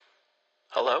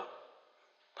Hello?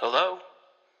 Hello?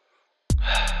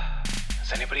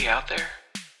 Is anybody out there?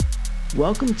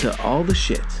 Welcome to All the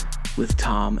Shit with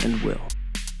Tom and Will.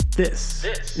 This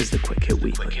is the Quick Hit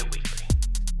Weekly.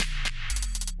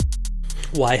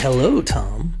 Why, hello,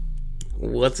 Tom.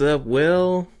 What's up,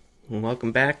 Will? And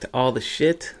welcome back to All the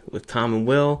Shit with Tom and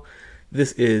Will.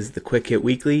 This is the Quick Hit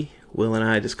Weekly. Will and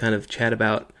I just kind of chat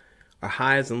about our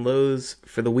highs and lows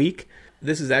for the week.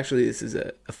 This is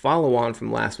a follow-on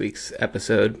from last week's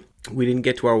episode. We didn't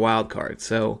get to our wild card,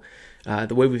 so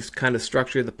the way we've kind of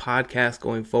structured the podcast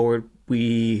going forward,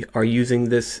 we are using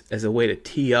this as a way to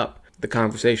tee up the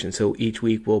conversation. So each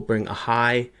week we'll bring a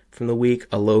high from the week,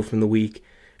 a low from the week,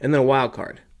 and then a wild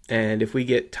card. And if we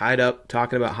get tied up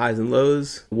talking about highs and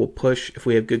lows, we'll push, if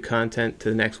we have good content, to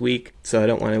the next week. So I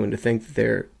don't want anyone to think that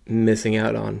they're missing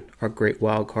out on our great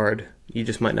wild card. You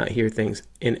just might not hear things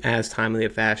in as timely a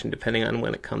fashion depending on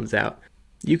when it comes out.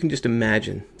 You can just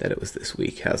imagine that it was this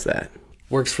week. How's that?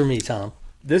 Works for me, Tom.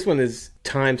 This one is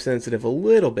time sensitive a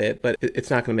little bit, but it's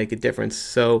not going to make a difference.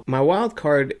 So my wild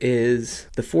card is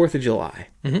the 4th of July.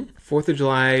 4th of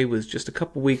July was just a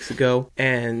couple weeks ago.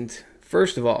 And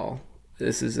first of all,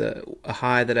 this is a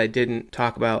high that I didn't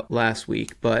talk about last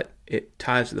week, but it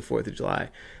ties to the 4th of July.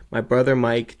 My brother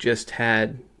Mike just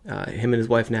had, him and his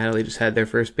wife Natalie just had their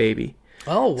first baby.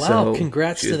 Oh, wow. So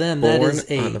congrats she to was them. born That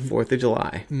is on the a 4th of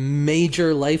July.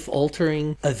 major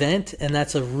life-altering event, and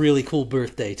that's a really cool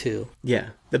birthday, too. Yeah.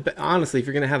 Honestly, if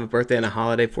you're going to have a birthday and a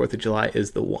holiday, 4th of July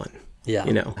is the one. Yeah.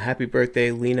 You know, happy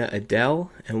birthday, Lena Adele,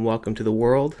 and welcome to the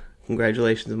world.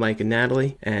 Congratulations, Mike and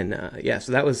Natalie. And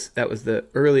so that was the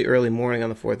early morning on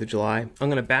the 4th of July. I'm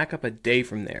going to back up a day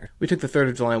from there. We took the 3rd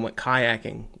of July and went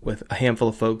kayaking with a handful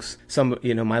of folks. Some,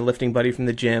 my lifting buddy from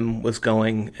the gym was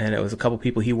going, and it was a couple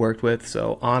people he worked with.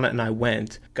 So Anna and I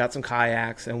went, got some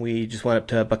kayaks, and we just went up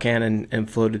to Buchanan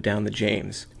and floated down the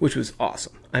James, which was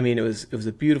awesome. I mean, it was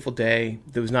a beautiful day.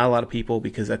 There was not a lot of people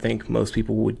because I think most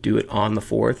people would do it on the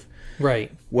 4th.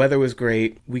 Right. Weather was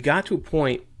great. We got to a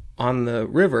point on the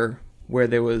river where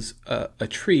there was a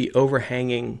tree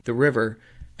overhanging the river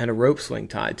and a rope swing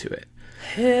tied to it.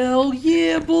 Hell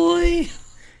yeah, boy!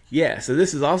 Yeah, so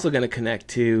this is also going to connect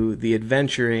to the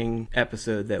adventuring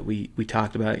episode that we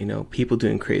talked about, people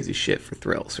doing crazy shit for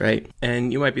thrills, right?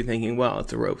 And you might be thinking, well,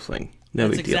 it's a rope swing. No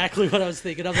That's big deal. exactly what I was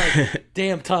thinking. I'm like,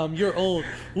 damn, Tom, you're old.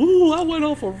 Ooh, I went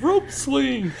off a rope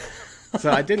swing. So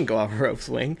I didn't go off a rope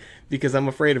swing because I'm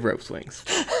afraid of rope swings.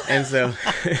 And so...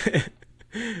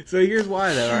 So here's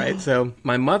why, though, all right? So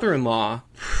my mother-in-law,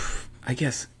 I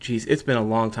guess, it's been a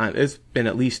long time. It's been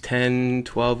at least 10,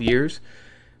 12 years.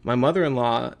 My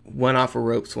mother-in-law went off a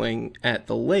rope swing at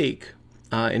the lake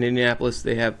in Indianapolis.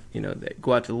 They have, they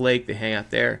go out to the lake, they hang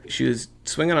out there. She was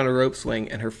swinging on a rope swing,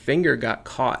 and her finger got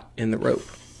caught in the rope.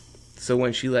 So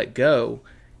when she let go,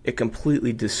 it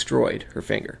completely destroyed her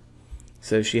finger.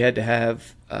 So she had to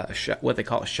have what they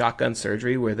call a shotgun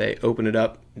surgery, where they open it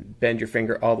up, bend your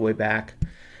finger all the way back,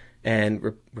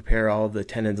 and repair all the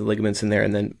tendons and ligaments in there,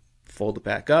 and then fold it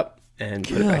back up and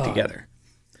put it back together.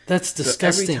 That's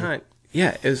disgusting. So every time,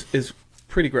 it's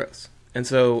pretty gross. And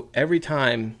so every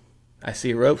time I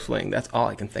see a rope swing, that's all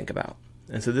I can think about.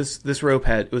 And so this rope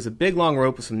it was a big long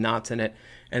rope with some knots in it,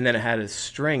 and then it had a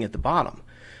string at the bottom,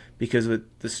 because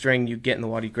with the string you get in the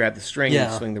water, you grab the string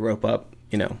and you swing the rope up,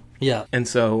 Yeah. And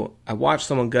so I watched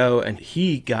someone go, and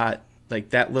he got,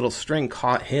 that little string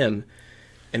caught him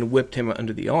and whipped him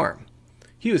under the arm.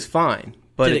 He was fine,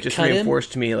 but it just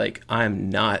reinforced to me, I'm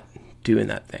not doing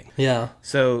that thing. Yeah.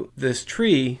 So this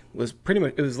tree was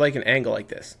it was like an angle like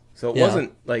this. So it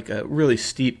wasn't like a really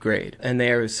steep grade. And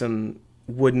there was some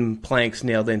wooden planks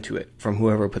nailed into it from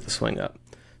whoever put the swing up.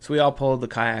 So we all pulled the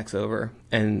kayaks over,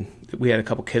 and we had a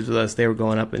couple kids with us. They were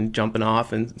going up and jumping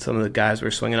off, and some of the guys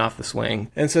were swinging off the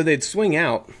swing. And so they'd swing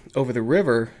out over the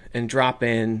river and drop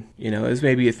in, it was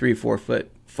maybe a 3-4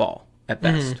 foot fall at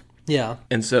best. Mm-hmm. Yeah.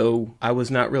 And so I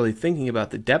was not really thinking about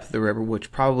the depth of the river,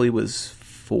 which probably was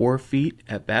 4 feet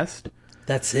at best.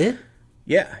 That's it?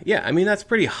 Yeah. I mean, that's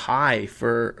pretty high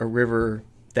for a river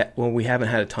that when we haven't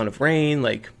had a ton of rain,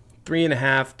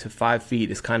 3.5 to 5 feet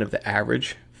is kind of the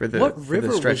average for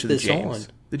the stretch of the James.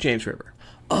 The James River.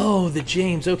 Oh, the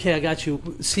James. Okay, I got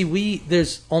you. See,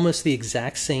 there's almost the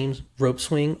exact same rope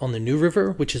swing on the New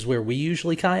River, which is where we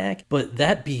usually kayak, but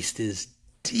that beast is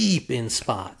deep in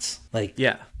spots. Deep.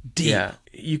 Yeah.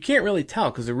 You can't really tell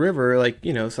because the river,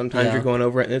 sometimes you're going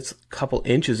over it and it's a couple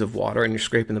inches of water and you're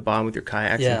scraping the bottom with your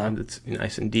kayak. Yeah. Sometimes it's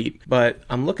nice and deep. But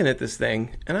I'm looking at this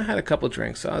thing and I had a couple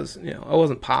drinks. So I was, I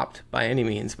wasn't popped by any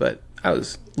means, but I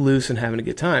was loose and having a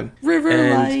good time.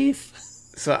 River life.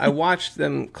 So I watched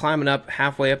them climbing up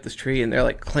halfway up this tree, and they're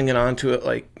like clinging onto it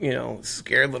like,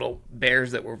 scared little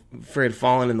bears that were afraid of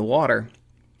falling in the water.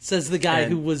 Says the guy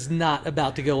who was not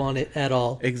about to go on it at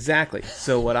all. Exactly.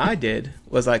 So what I did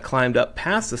was I climbed up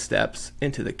past the steps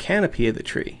into the canopy of the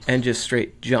tree and just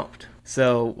straight jumped.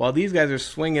 So while these guys are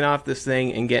swinging off this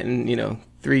thing and getting,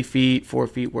 3 feet, 4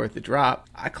 feet worth of drop,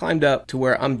 I climbed up to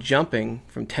where I'm jumping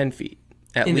from 10 feet.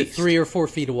 At into least 3 or 4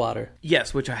 feet of water.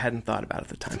 Yes, which I hadn't thought about at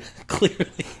the time.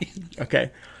 Clearly. Okay.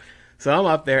 So I'm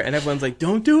up there, and everyone's like,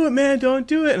 don't do it, man, don't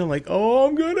do it. And I'm like, oh,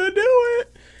 I'm going to do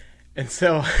it. And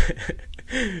so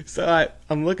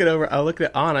I'm looking over, I looked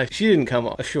at Anna. She didn't come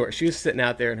ashore. She was sitting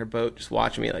out there in her boat just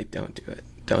watching me like, don't do it,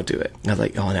 don't do it. And I was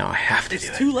like, oh, now I have to do it.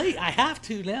 It's too late. I have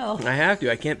to now. I have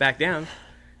to. I can't back down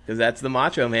because that's the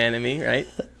macho man in me, right?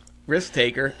 Risk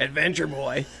taker, adventure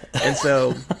boy. And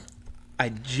so I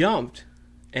jumped.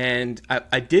 And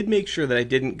I did make sure that I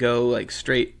didn't go like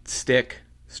straight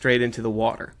into the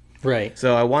water. Right.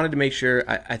 So I wanted to make sure,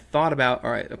 I thought about,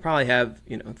 all right, I'll probably have,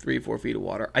 3 or 4 feet of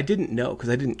water. I didn't know because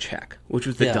I didn't check, which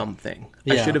was the dumb thing.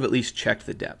 I should have at least checked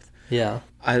the depth. Yeah.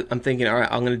 I'm thinking, all right,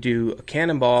 I'm going to do a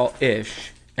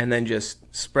cannonball-ish and then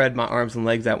just spread my arms and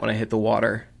legs out when I hit the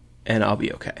water and I'll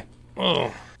be okay.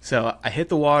 Oh. So I hit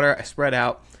the water, I spread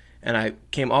out, and I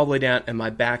came all the way down and my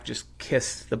back just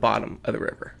kissed the bottom of the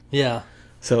river. Yeah.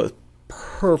 So it was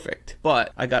perfect,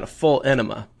 but I got a full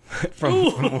enema from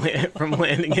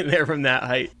landing in there from that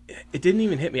height. It didn't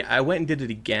even hit me. I went and did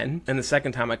it again, and the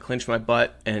second time I clinched my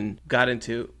butt and got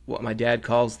into what my dad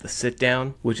calls the sit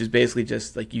down, which is basically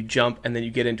just like you jump and then you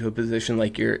get into a position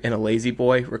like you're in a lazy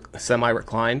boy,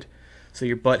 semi-reclined. So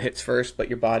your butt hits first, but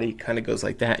your body kind of goes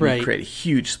like that, and you create a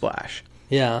huge splash.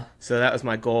 Yeah. So that was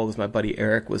my goal, because my buddy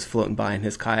Eric was floating by in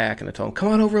his kayak, and I told him, come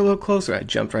on over a little closer. I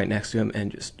jumped right next to him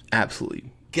and just absolutely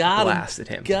blasted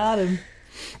him. Got him.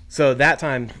 So that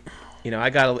time,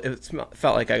 it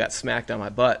felt like I got smacked on my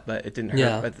butt, but it didn't hurt.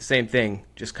 Yeah. But the same thing,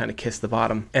 just kind of kissed the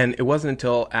bottom. And it wasn't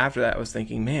until after that I was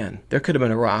thinking, man, there could have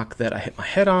been a rock that I hit my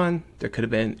head on. There could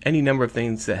have been any number of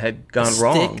things that had gone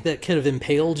wrong. Stick that could have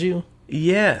impaled you.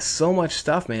 Yes, so much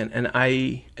stuff, man. And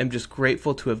I am just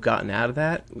grateful to have gotten out of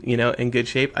that, in good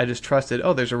shape. I just trusted,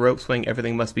 there's a rope swing.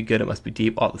 Everything must be good. It must be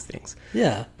deep, all the things.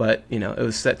 Yeah. But, it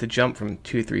was set to jump from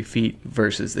 2 or 3 feet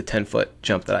versus the 10-foot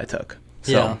jump that I took.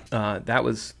 So that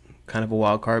was kind of a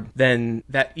wild card. Then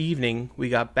that evening we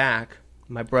got back.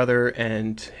 My brother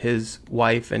and his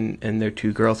wife and their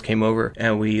 2 girls came over,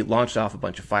 and we launched off a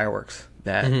bunch of fireworks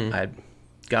that I'd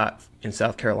got in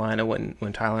South Carolina when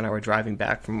Tyler and I were driving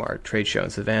back from our trade show in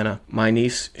Savannah. My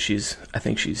niece, I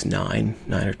think she's 9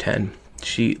 or 10.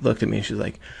 She looked at me and she's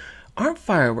like, aren't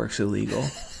fireworks illegal?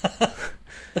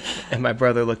 And my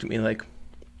brother looked at me like,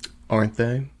 aren't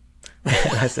they?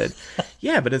 And I said,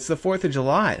 yeah, but it's the 4th of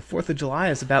July. The 4th of July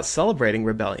is about celebrating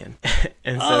rebellion.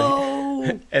 And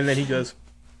so, and then he goes,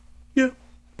 yeah,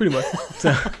 pretty much.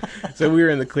 So we were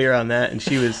in the clear on that, and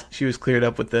she was cleared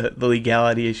up with the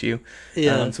legality issue.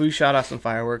 Yeah. So we shot off some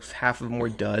fireworks. Half of them were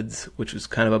duds, which was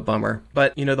kind of a bummer.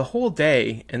 But, the whole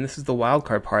day, and this is the wild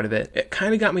card part of it, it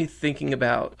kind of got me thinking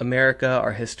about America,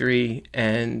 our history,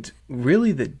 and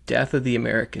really the death of the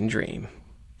American dream.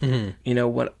 Mm-hmm.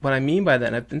 What I mean by that,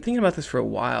 and I've been thinking about this for a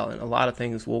while, and a lot of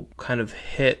things will kind of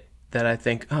hit that I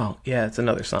think, oh, yeah, it's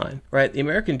another sign, right? The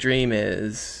American dream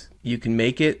is you can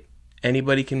make it,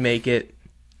 anybody can make it,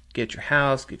 get your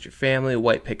house, get your family, a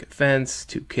white picket fence,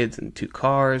 2 kids and 2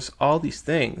 cars, all these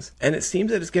things. And it seems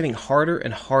that it's getting harder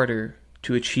and harder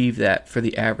to achieve that for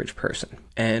the average person.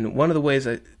 And one of the ways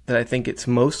that I think it's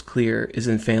most clear is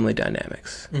in family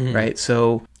dynamics, right?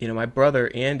 So, my brother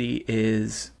Andy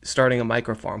is starting a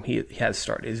micro farm. He has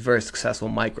started. He's a very successful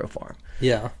micro farm.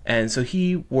 Yeah. And so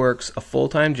he works a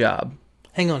full-time job.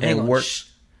 Hang on.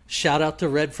 Shout out to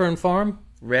Red Fern Farm.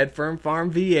 Red Fern Farm,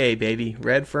 VA, baby.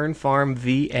 Red Fern Farm,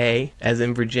 VA, as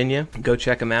in Virginia. Go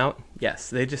check them out.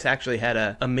 Yes, they just actually had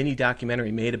a mini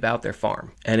documentary made about their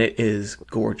farm, and it is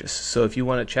gorgeous. So if you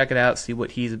want to check it out, see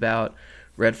what he's about,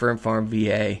 Red Fern Farm,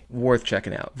 VA, worth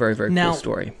checking out. Very, very cool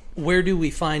story. Where do we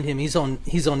find him? He's on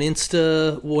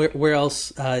Insta. Where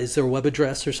else? Is there a web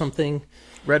address or something?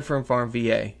 Red Fern Farm,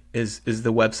 VA is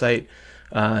the website.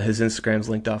 His Instagram's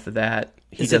linked off of that.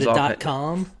 Is it a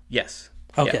 .com? Yes.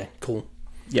 Okay, cool.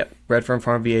 Yep,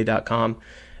 redfernfarmva.com.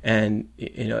 And,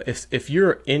 if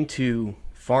you're into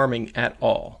farming at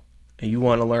all, and you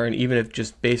want to learn, even if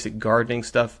just basic gardening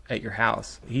stuff at your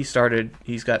house, he's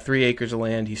got 3 acres of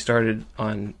land. He started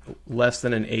on less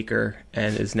than an acre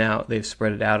and they've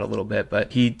spread it out a little bit,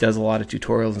 but he does a lot of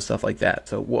tutorials and stuff like that.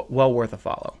 So well worth a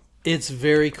follow. It's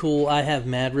very cool. I have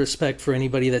mad respect for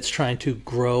anybody that's trying to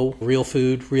grow real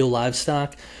food, real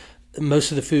livestock.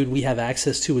 most of the food we have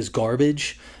access to is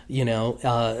garbage.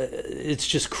 It's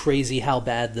just crazy how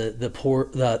bad the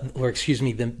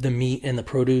meat and the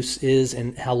produce is,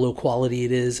 and how low quality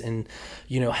it is, and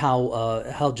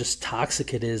how just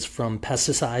toxic it is from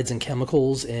pesticides and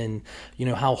chemicals, and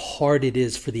how hard it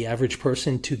is for the average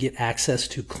person to get access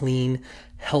to clean,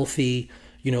 healthy,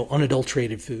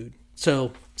 unadulterated food.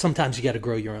 So sometimes you got to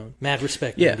grow your own. Mad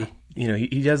respect, Yeah. Andy.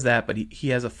 He does that, but he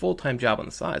has a full-time job on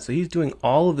the side. So he's doing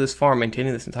all of this farm,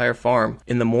 maintaining this entire farm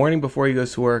in the morning before he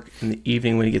goes to work, in the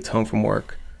evening when he gets home from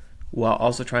work, while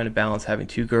also trying to balance having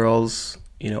 2 girls,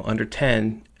 under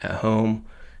 10 at home.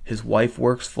 His wife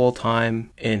works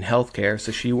full-time in healthcare,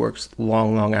 so she works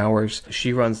long, long hours.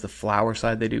 She runs the flower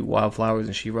side. They do wildflowers,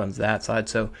 and she runs that side.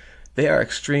 So they are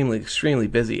extremely, extremely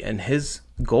busy, and his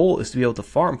goal is to be able to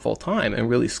farm full-time and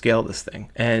really scale this thing.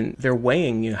 And they're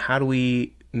weighing, how do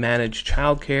we manage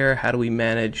childcare? How do we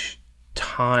manage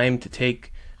time to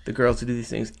take the girls to do these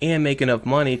things and make enough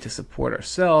money to support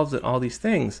ourselves and all these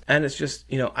things? And it's just,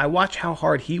 I watch how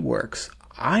hard he works.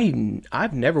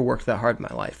 I've never worked that hard in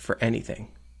my life for anything.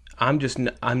 I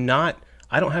don't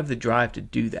have the drive to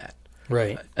do that.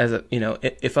 Right.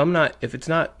 If it's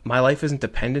not, my life isn't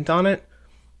dependent on it,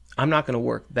 I'm not going to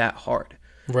work that hard.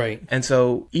 Right. And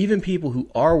so even people who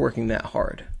are working that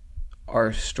hard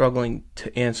are struggling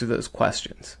to answer those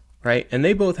questions, right? And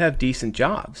they both have decent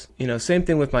jobs. Same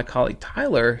thing with my colleague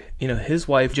Tyler. His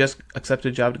wife just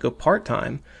accepted a job to go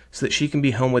part-time so that she can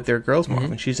be home with their girls more,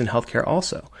 and she's in healthcare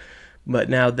also. But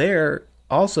now they're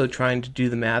also trying to do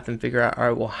the math and figure out, all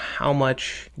right, well,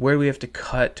 where do we have to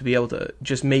cut to be able to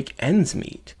just make ends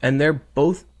meet? And they're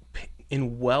both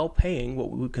in well-paying, what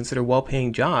we would consider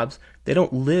well-paying jobs. They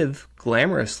don't live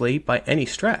glamorously by any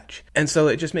stretch. And so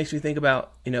it just makes me think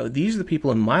about, these are the people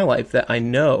in my life that I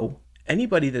know.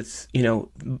 Anybody that's,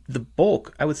 the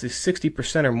bulk, I would say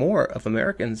 60% or more of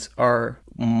Americans are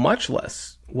much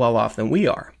less well off than we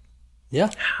are.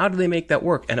 Yeah. How do they make that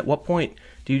work? And at what point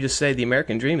do you just say the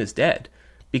American dream is dead?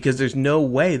 Because there's no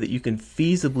way that you can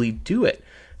feasibly do it,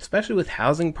 especially with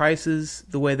housing prices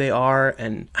the way they are.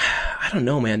 And I don't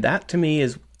know, man, that to me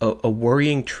is a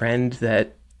worrying trend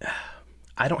that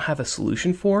I don't have a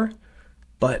solution for,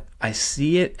 but I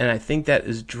see it, and I think that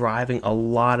is driving a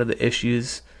lot of the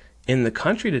issues in the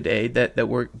country today that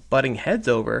we're butting heads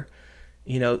over.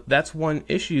 That's one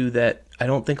issue that I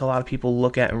don't think a lot of people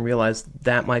look at and realize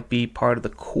that might be part of the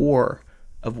core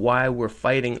of why we're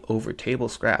fighting over table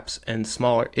scraps and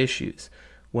smaller issues,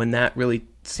 when that really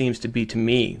seems to be, to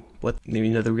me, what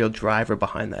the real driver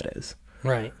behind that is.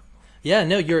 Right. Yeah,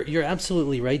 no, you're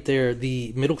absolutely right there.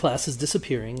 The middle class is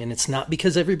disappearing, and it's not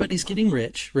because everybody's getting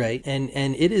rich, right? And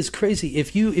it is crazy.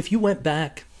 If you went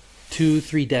back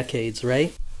 2-3 decades,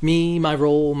 right? My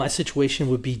role, my situation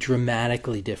would be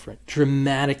dramatically different,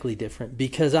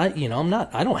 because I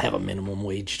don't have a minimum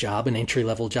wage job, an entry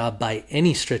level job by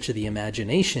any stretch of the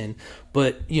imagination,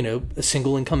 but a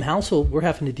single income household, we're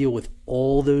having to deal with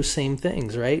all those same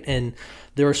things, right? And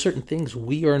there are certain things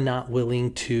we are not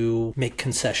willing to make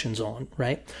concessions on,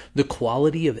 right? The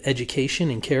quality of education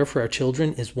and care for our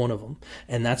children is one of them.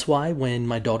 And that's why when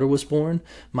my daughter was born,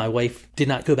 my wife did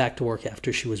not go back to work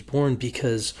after she was born,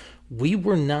 because we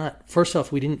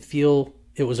didn't feel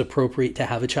it was appropriate to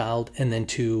have a child and then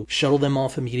to shuttle them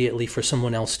off immediately for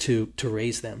someone else to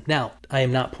raise them. Now, I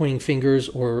am not pointing fingers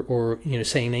or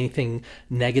saying anything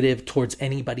negative towards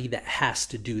anybody that has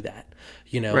to do that.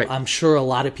 Right. I'm sure a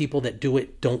lot of people that do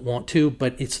it don't want to,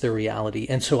 but it's their reality.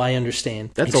 And so I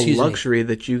understand. That's a luxury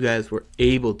that you guys were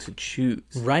able to choose.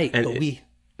 Right. And but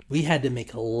we had to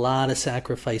make a lot of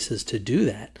sacrifices to do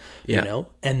that, Yeah.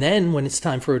 And then when it's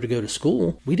time for her to go to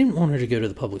school, we didn't want her to go to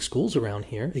the public schools around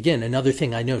here. Again, another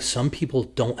thing, I know some people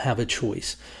don't have a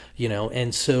choice,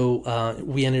 and so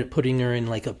we ended up putting her in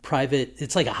like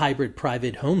it's like a hybrid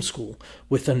private homeschool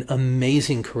with an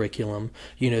amazing curriculum.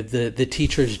 The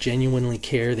teachers genuinely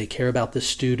care. They care about the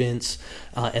students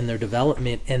and their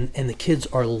development, and the kids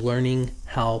are learning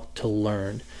how to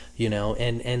learn.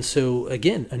 And so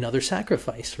again, another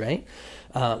sacrifice, right?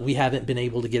 We haven't been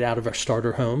able to get out of our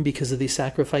starter home because of these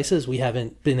sacrifices. We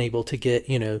haven't been able to get,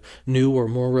 new or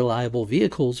more reliable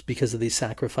vehicles because of these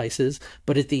sacrifices.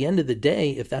 But at the end of the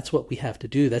day, if that's what we have to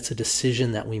do, that's a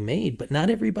decision that we made. But not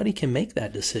everybody can make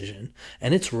that decision.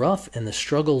 And it's rough, and the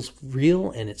struggle's real,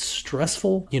 and it's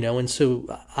stressful, and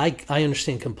so I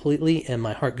understand completely, and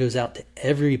my heart goes out to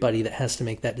everybody that has to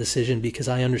make that decision, because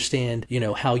I understand,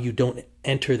 how you don't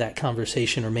enter that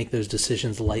conversation or make those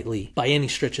decisions lightly by any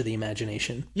stretch of the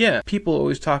imagination. Yeah, people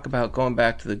always talk about going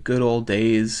back to the good old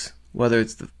days, whether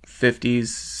it's the 50s,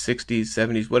 60s,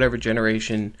 70s, whatever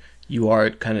generation you are,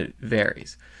 it kind of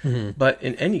varies. Mm-hmm. But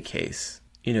in any case,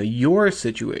 your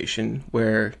situation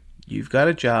where you've got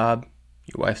a job,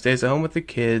 your wife stays at home with the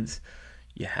kids,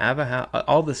 you have a house,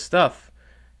 all this stuff,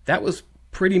 that was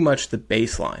pretty much the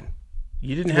baseline.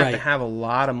 You didn't have to have a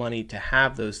lot of money to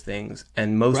have those things,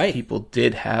 and most people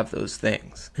did have those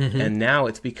things. And now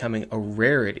it's becoming a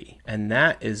rarity, and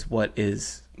that is what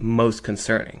is most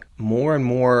concerning. More and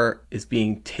more is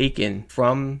being taken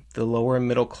from the lower and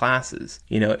middle classes.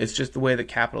 It's just the way that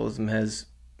capitalism has,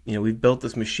 we've built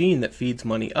this machine that feeds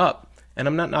money up. And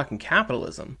I'm not knocking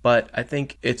capitalism, but I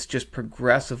think it's just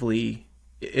progressively,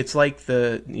 it's like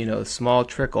the, small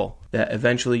trickle that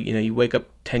eventually, you wake up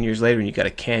 10 years later and you got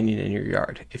a canyon in your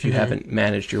yard if you haven't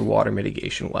managed your water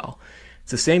mitigation well.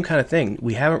 It's the same kind of thing.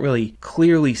 We haven't really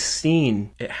clearly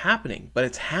seen it happening, but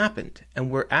it's happened. And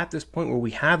we're at this point where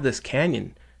we have this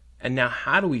canyon. And now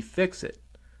how do we fix it?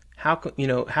 How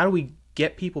do we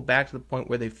get people back to the point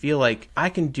where they feel like I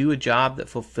can do a job that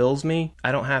fulfills me?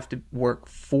 I don't have to work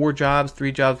 4 jobs,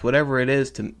 3 jobs, whatever it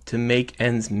is to make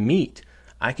ends meet.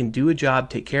 I can do a job,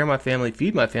 take care of my family,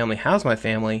 feed my family, house my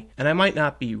family, and I might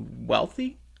not be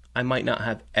wealthy. I might not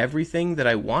have everything that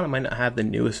I want. I might not have the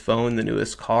newest phone, the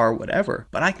newest car, whatever,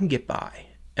 but I can get by.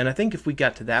 And I think if we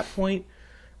got to that point,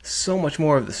 so much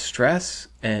more of the stress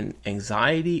and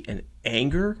anxiety and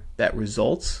anger that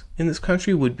results in this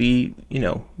country would be,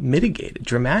 mitigated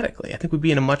dramatically. I think we'd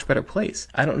be in a much better place.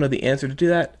 I don't know the answer to do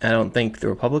that. I don't think the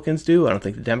Republicans do. I don't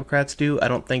think the Democrats do. I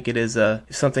don't think it is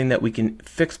something that we can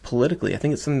fix politically. I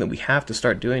think it's something that we have to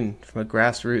start doing from a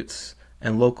grassroots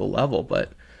and local level.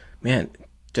 But man,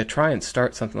 to try and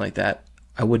start something like that,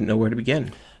 I wouldn't know where to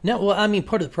begin. No, well, I mean,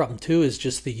 part of the problem too is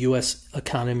just the U.S.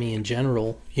 economy in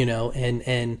general,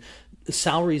 and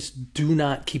salaries do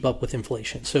not keep up with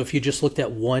inflation. So if you just looked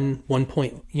at one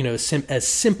point, as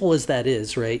simple as that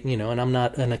is, right? And I'm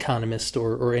not an economist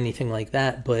or anything like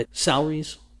that, but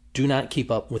salaries do not keep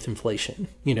up with inflation,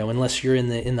 unless you're in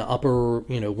the upper,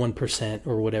 1%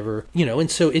 or whatever,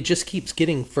 and so it just keeps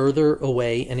getting further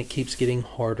away and it keeps getting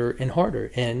harder and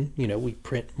harder. And, we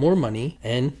print more money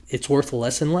and it's worth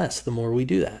less and less the more we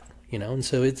do that, and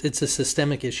so it's a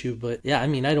systemic issue. But yeah, I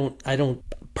mean, I don't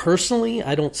personally,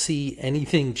 I don't see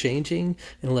anything changing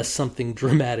unless something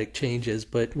dramatic changes,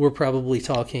 but we're probably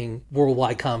talking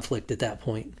worldwide conflict at that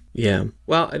point. Yeah.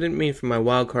 Well, I didn't mean for my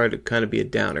wild card to kind of be a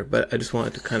downer, but I just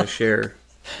wanted to kind of share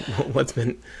what's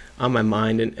been on my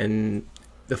mind, and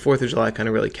the 4th of July kind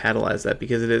of really catalyzed that,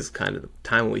 because it is kind of the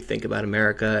time when we think about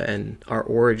America and our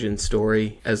origin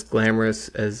story, as glamorous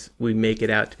as we make it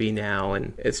out to be now.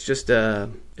 And it's just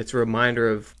it's a reminder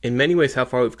of, in many ways, how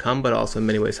far we've come, but also in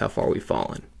many ways how far we've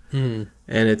fallen. And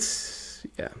it's,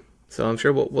 so I'm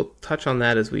sure we'll touch on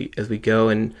that as we go.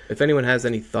 And if anyone has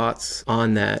any thoughts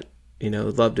on that, I'd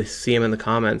love to see them in the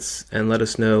comments and let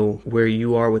us know where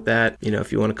you are with that.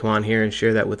 If you want to come on here and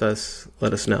share that with us,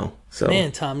 let us know. So,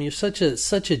 man, Tom, you're such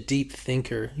a deep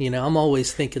thinker. I'm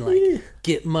always thinking like,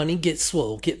 get money, get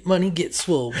swole, get money, get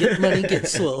swole, get money, get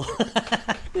swole.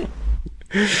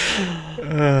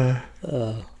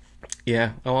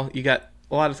 Yeah. Well, you got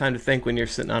a lot of time to think when you're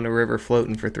sitting on a river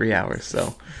floating for 3 hours.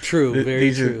 So true,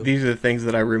 very true. These are the things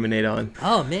that I ruminate on.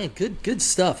 Oh man, good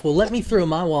stuff. Well, let me throw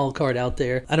my wild card out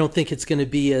there. I don't think it's going to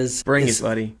be as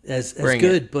buddy. As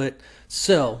good, but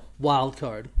so wild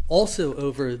card. Also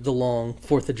over the long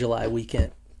 4th of July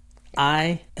weekend,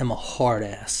 I am a hard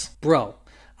ass, bro.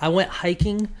 I went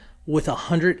hiking with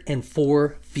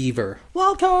 104 fever.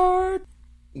 Wild card.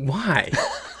 Why?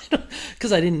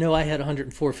 Because I didn't know I had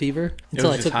 104 fever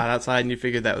until it was just hot outside and you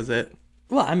figured that was it.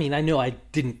 Well, I mean, I know I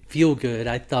didn't feel good.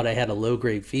 I thought I had a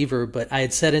low-grade fever, but I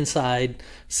had sat inside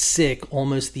sick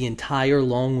almost the entire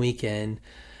long weekend,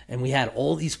 and we had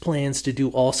all these plans to do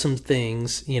awesome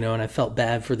things, and I felt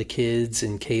bad for the kids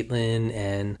and Caitlin,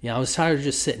 and I was tired of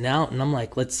just sitting out, and I'm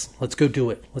like, let's go do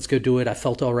it. Let's go do it. I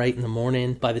felt all right in the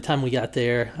morning. By the time we got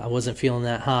there, I wasn't feeling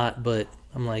that hot, but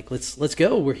I'm like, let's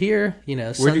go. We're here.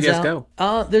 Sun's Where'd you guys go?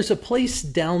 There's a place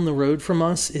down the road from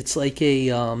us. It's like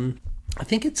a, I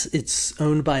think it's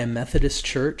owned by a Methodist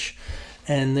church,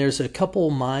 and there's a couple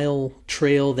mile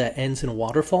trail that ends in a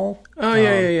waterfall. Oh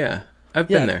yeah. I've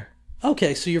been there.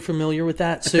 Okay, so you're familiar with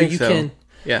that. So you can,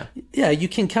 you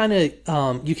can kind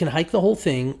of, you can hike the whole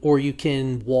thing, or you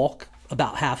can walk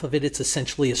about half of it. It's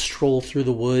essentially a stroll through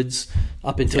the woods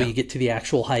up until you get to the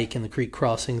actual hike and the creek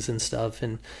crossings and stuff.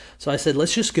 And so I said,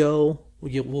 let's just go.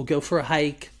 We'll go for a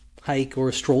hike or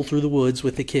a stroll through the woods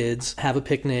with the kids, have a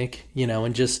picnic,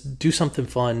 and just do something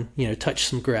fun, touch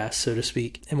some grass, so to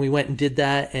speak. And we went and did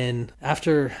that. And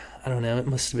after, I don't know, it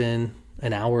must have been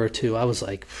an hour or two, I was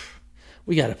like,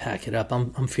 we got to pack it up.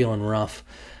 I'm feeling rough.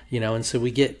 And so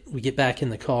we get back in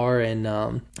the car, and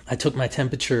I took my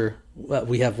temperature.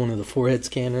 We have one of the forehead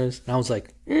scanners, and I was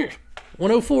like,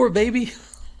 104, baby.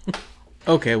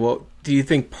 Okay, well, do you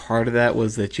think part of that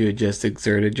was that you had just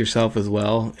exerted yourself as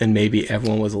well, and maybe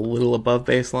everyone was a little above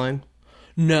baseline?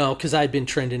 No, because I'd been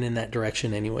trending in that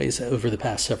direction anyways over the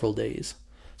past several days.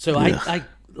 So I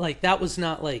like, that was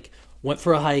not like, went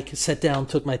for a hike, sat down,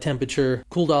 took my temperature,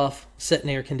 cooled off, set in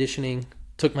air conditioning,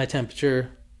 took my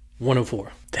temperature,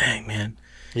 104. Dang, man.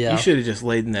 Yeah. You should have just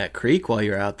laid in that creek while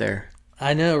you were out there.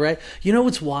 I know, right? You know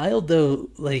what's wild, though?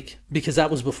 Like, because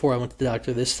that was before I went to the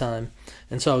doctor this time.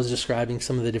 And so I was describing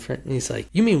some of the different... And he's like,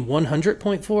 you mean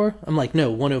 100.4? I'm like,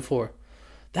 no, 104.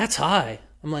 That's high.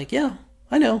 I'm like, yeah,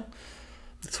 I know.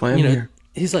 That's why I'm here.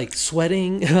 He's like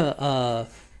sweating,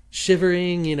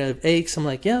 shivering, aches. I'm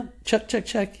like, yeah,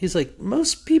 check. He's like,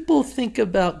 most people think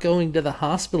about going to the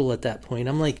hospital at that point.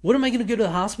 I'm like, what am I going to go to the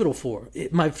hospital for?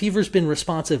 My fever's been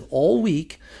responsive all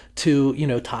week to,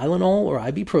 Tylenol or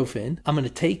ibuprofen. I'm going to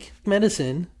take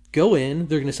medicine, go in.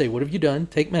 They're going to say, what have you done?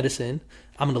 Take medicine.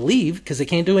 I'm going to leave because they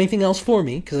can't do anything else for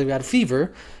me because I've got a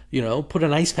fever. Put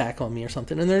an ice pack on me or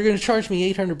something, and they're going to charge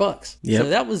me $800. Yep. So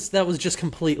that was just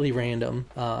completely random.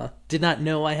 Did not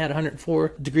know I had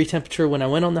 104 degree temperature when I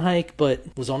went on the hike, but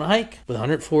was on a hike with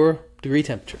 104 degree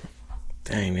temperature.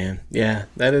 Dang, man. Yeah,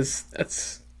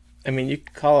 that's. I mean, you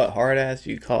could call it hard ass,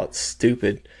 you could call it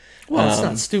stupid. Well, it's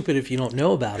not stupid if you don't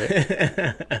know about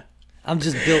it. I'm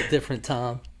just built different,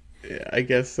 Tom. Yeah, I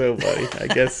guess so, buddy. I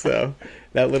guess so.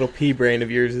 That little pea brain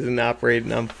of yours isn't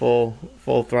operating on full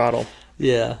throttle.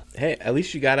 Yeah. Hey, at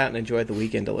least you got out and enjoyed the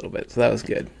weekend a little bit, so that was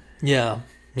good. Yeah.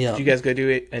 Did you guys go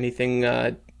do anything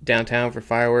downtown for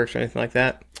fireworks or anything like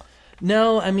that?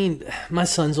 No, I mean, my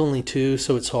son's only 2,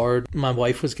 so it's hard. My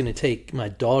wife was going to take my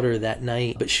daughter that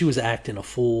night, but she was acting a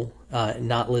fool,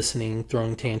 not listening,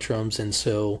 throwing tantrums, and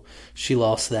so she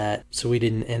lost that. So we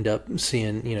didn't end up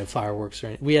seeing, fireworks or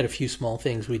anything. We had a few small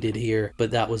things we did here, but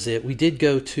that was it. We did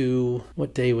go to,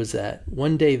 what day was that?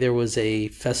 One day there was a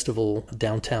festival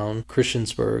downtown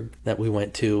Christiansburg that we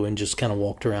went to and just kind of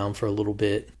walked around for a little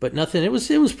bit, but nothing. It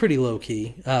was pretty low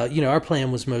key. Our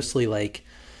plan was mostly like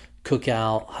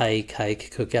cookout, hike,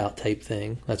 cookout type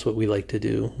thing. That's what we like to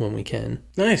do when we can.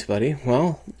 Nice, buddy.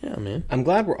 Well, yeah, man. I'm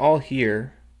glad we're all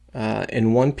here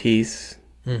in one piece.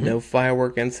 Mm-hmm. No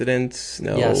firework incidents.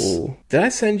 No. Yes. Did I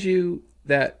send you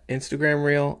that Instagram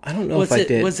reel? I don't know if I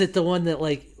did. Was it the one that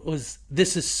was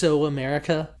 "This is so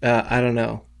America"? I don't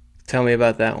know. Tell me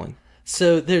about that one.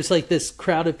 So there's this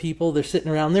crowd of people. They're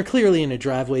sitting around. They're clearly in a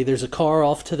driveway. There's a car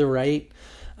off to the right.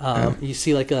 You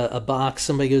see a box,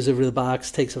 somebody goes over to the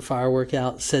box, takes a firework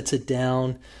out, sets it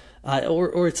down,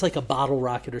 or it's like a bottle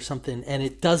rocket or something, and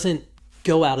it doesn't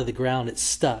go out of the ground, it's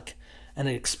stuck, and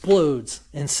it explodes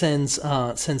and sends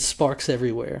sparks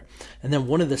everywhere. And then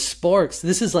one of the sparks,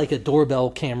 this is like a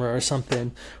doorbell camera or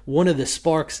something, one of the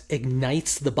sparks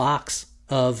ignites the box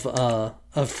of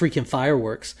freaking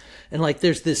fireworks. And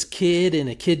there's this kid in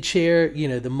a kid chair,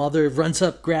 the mother runs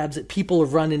up, grabs it, people are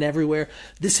running everywhere.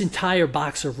 This entire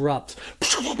box erupts.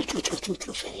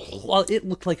 Well, it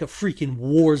looked like a freaking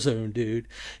war zone, dude.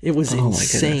 It was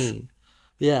insane.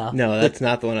 Yeah. No, that's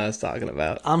not the one I was talking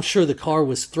about. I'm sure the car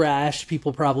was thrashed.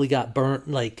 People probably got burnt,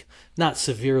 not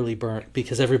severely burnt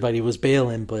because everybody was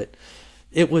bailing, but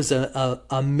it was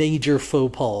a major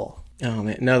faux pas. Oh,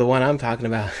 man. No, the one I'm talking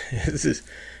about is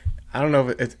I don't know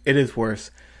if it is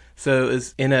worse. So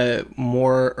it's in a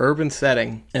more urban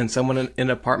setting, and someone in an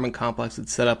apartment complex had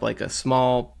set up a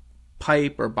small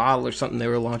pipe or bottle or something. They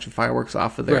were launching fireworks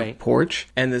off of their porch,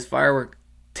 and this firework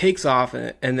takes off,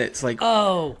 and it's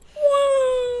oh,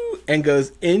 woo, and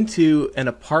goes into an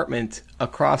apartment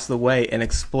across the way and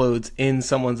explodes in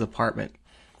someone's apartment.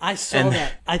 I saw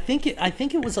that. I think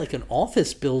it was like an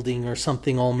office building or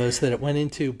something almost that it went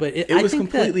into, but it was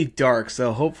completely dark,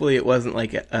 so hopefully it wasn't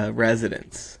like a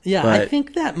residence. Yeah, but I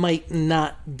think that might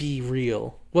not be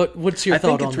real. What's your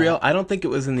thought on that? I think it's real. I don't think it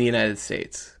was in the United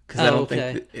States because I don't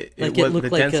think it was the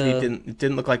density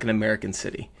didn't look like an American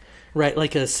city. Right,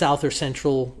 like a South or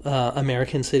Central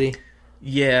American city.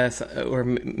 Yes, or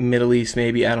Middle East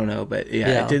maybe, I don't know, but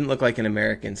it didn't look like an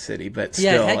American city, but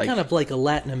still. Yeah, it had kind of like a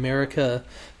Latin America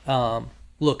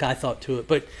look, I thought, to it.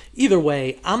 But either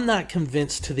way, I'm not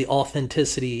convinced to the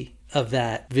authenticity of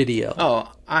that video.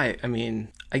 Oh, I mean,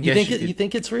 I guess you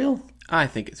think it's real? I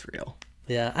think it's real.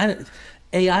 Yeah,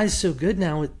 AI is so good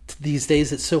now these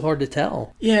days, it's so hard to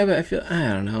tell. Yeah, but I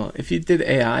don't know. If you did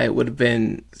AI, it would have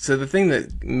been... So the thing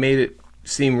that made it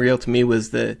seem real to me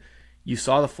was you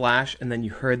saw the flash and then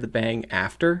you heard the bang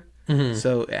after.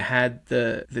 So it had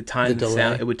the time The the sound.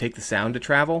 delay. It would take the sound to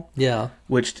travel. Yeah.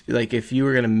 Which, like, if you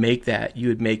were gonna make that, you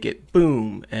would make it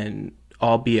boom and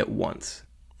all be at once.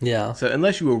 Yeah. So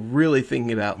unless you were really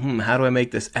thinking about, how do I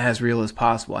make this as real as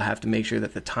possible? I have to make sure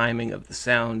that the timing of the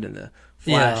sound and the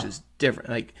flash Yeah. is different.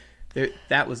 Like,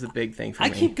 that was the big thing for I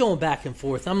me. keep going back and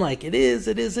forth. I'm like, it is,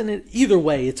 it isn't. It. Either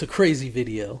way, it's a crazy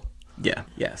video.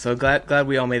 Yeah. So glad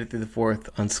we all made it through the fourth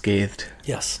unscathed.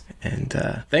 Yes. And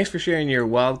thanks for sharing your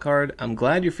wild card. I'm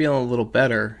glad you're feeling a little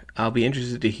better. I'll be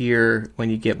interested to hear when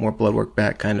you get more blood work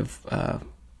back, kind of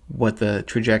what the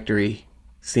trajectory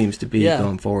seems to be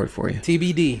going forward for you.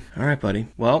 TBD. All right, buddy.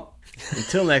 Well,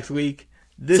 until next week,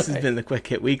 this Sorry. has been the Quick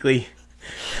Hit Weekly,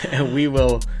 and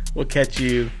we'll catch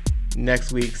you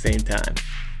next week, same time.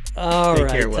 All Take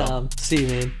right, care, Will. Tom. See you,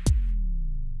 man.